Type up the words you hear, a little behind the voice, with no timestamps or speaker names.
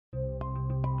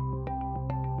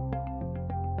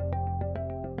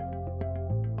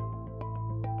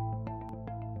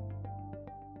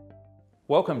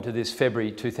Welcome to this February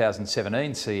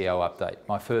 2017 CEO update,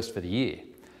 my first for the year.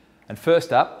 And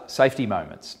first up, safety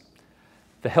moments.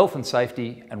 The health and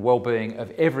safety and well-being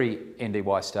of every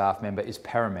NDY staff member is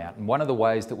paramount, and one of the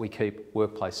ways that we keep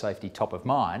workplace safety top of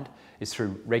mind is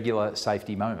through regular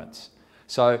safety moments.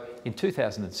 So in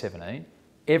 2017,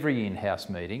 every in-house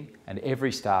meeting and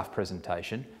every staff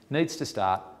presentation needs to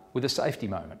start with a safety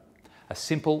moment. A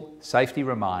simple safety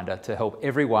reminder to help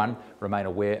everyone remain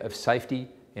aware of safety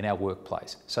in our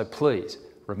workplace. So please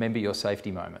remember your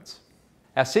safety moments.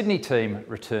 Our Sydney team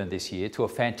returned this year to a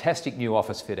fantastic new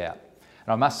office fit out.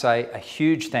 And I must say a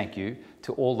huge thank you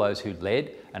to all those who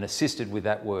led and assisted with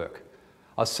that work.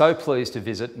 I was so pleased to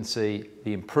visit and see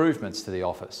the improvements to the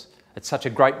office. It's such a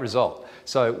great result.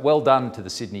 So well done to the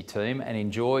Sydney team and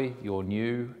enjoy your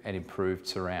new and improved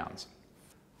surrounds.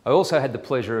 I also had the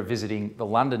pleasure of visiting the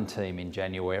London team in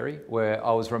January, where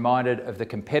I was reminded of the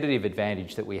competitive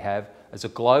advantage that we have as a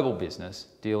global business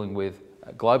dealing with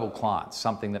global clients,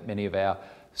 something that many of our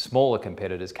smaller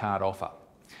competitors can't offer.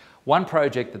 One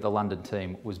project that the London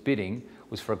team was bidding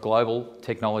was for a global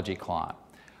technology client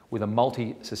with a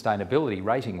multi-sustainability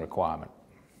rating requirement.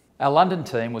 Our London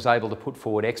team was able to put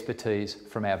forward expertise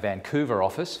from our Vancouver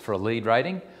office for a lead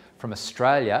rating, from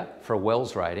Australia for a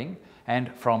WELS rating,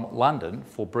 and from London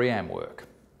for BREEAM work.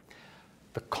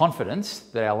 The confidence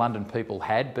that our London people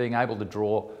had being able to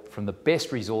draw from the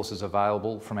best resources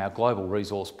available from our global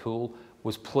resource pool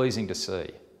was pleasing to see.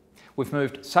 We've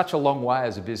moved such a long way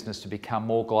as a business to become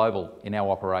more global in our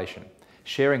operation,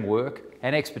 sharing work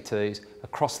and expertise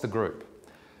across the group.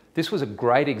 This was a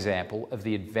great example of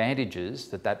the advantages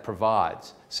that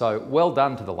provides. So well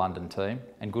done to the London team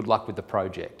and good luck with the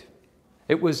project.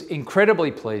 It was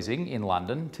incredibly pleasing in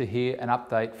London to hear an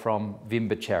update from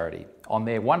Vimba Charity on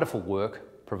their wonderful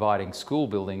work providing school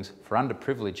buildings for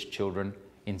underprivileged children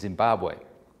in Zimbabwe.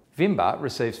 Vimba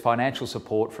receives financial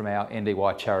support from our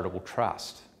NDY Charitable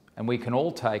Trust, and we can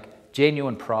all take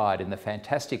genuine pride in the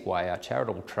fantastic way our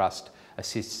charitable trust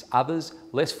assists others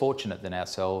less fortunate than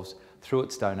ourselves through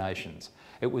its donations.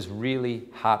 It was really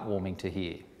heartwarming to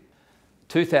hear.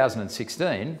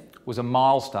 2016 was a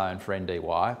milestone for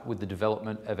NDY with the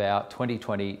development of our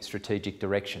 2020 strategic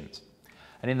directions.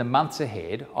 And in the months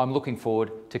ahead, I'm looking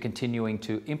forward to continuing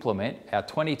to implement our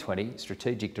 2020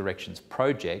 strategic directions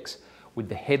projects with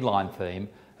the headline theme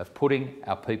of putting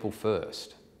our people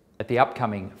first. At the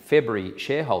upcoming February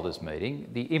shareholders meeting,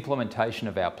 the implementation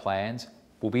of our plans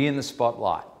will be in the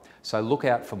spotlight. So look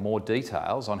out for more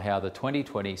details on how the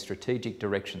 2020 strategic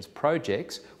directions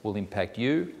projects will impact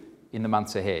you in the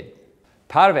months ahead.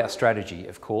 Part of our strategy,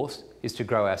 of course, is to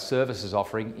grow our services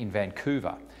offering in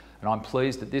Vancouver. And I'm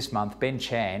pleased that this month Ben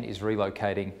Chan is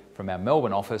relocating from our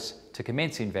Melbourne office to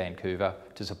commence in Vancouver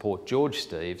to support George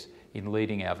Steeves in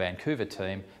leading our Vancouver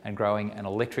team and growing an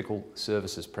electrical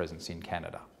services presence in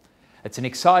Canada. It's an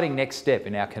exciting next step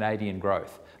in our Canadian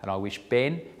growth, and I wish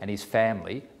Ben and his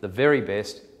family the very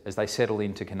best as they settle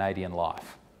into Canadian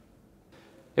life.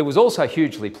 It was also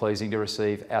hugely pleasing to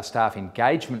receive our staff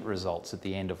engagement results at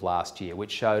the end of last year,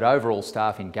 which showed overall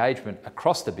staff engagement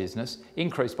across the business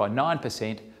increased by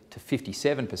 9% to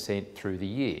 57% through the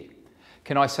year.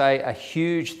 Can I say a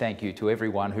huge thank you to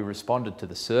everyone who responded to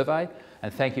the survey,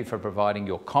 and thank you for providing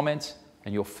your comments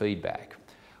and your feedback.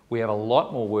 We have a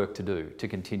lot more work to do to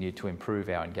continue to improve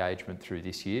our engagement through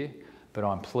this year, but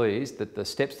I'm pleased that the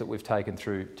steps that we've taken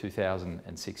through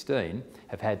 2016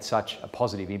 have had such a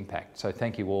positive impact. So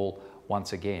thank you all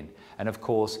once again. And of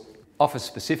course,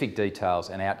 office-specific details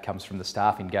and outcomes from the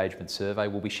staff engagement survey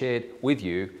will be shared with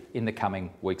you in the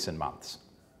coming weeks and months.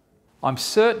 I'm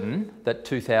certain that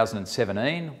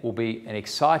 2017 will be an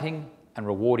exciting and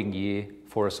rewarding year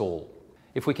for us all.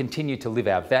 If we continue to live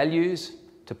our values,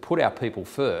 to put our people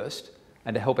first,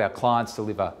 and to help our clients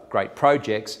deliver great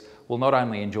projects, we'll not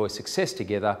only enjoy success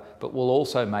together, but we'll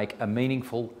also make a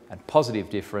meaningful and positive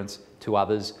difference to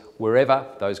others wherever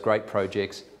those great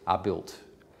projects are built.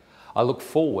 I look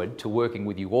forward to working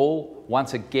with you all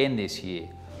once again this year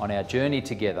on our journey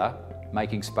together,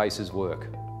 making spaces work.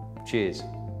 Cheers.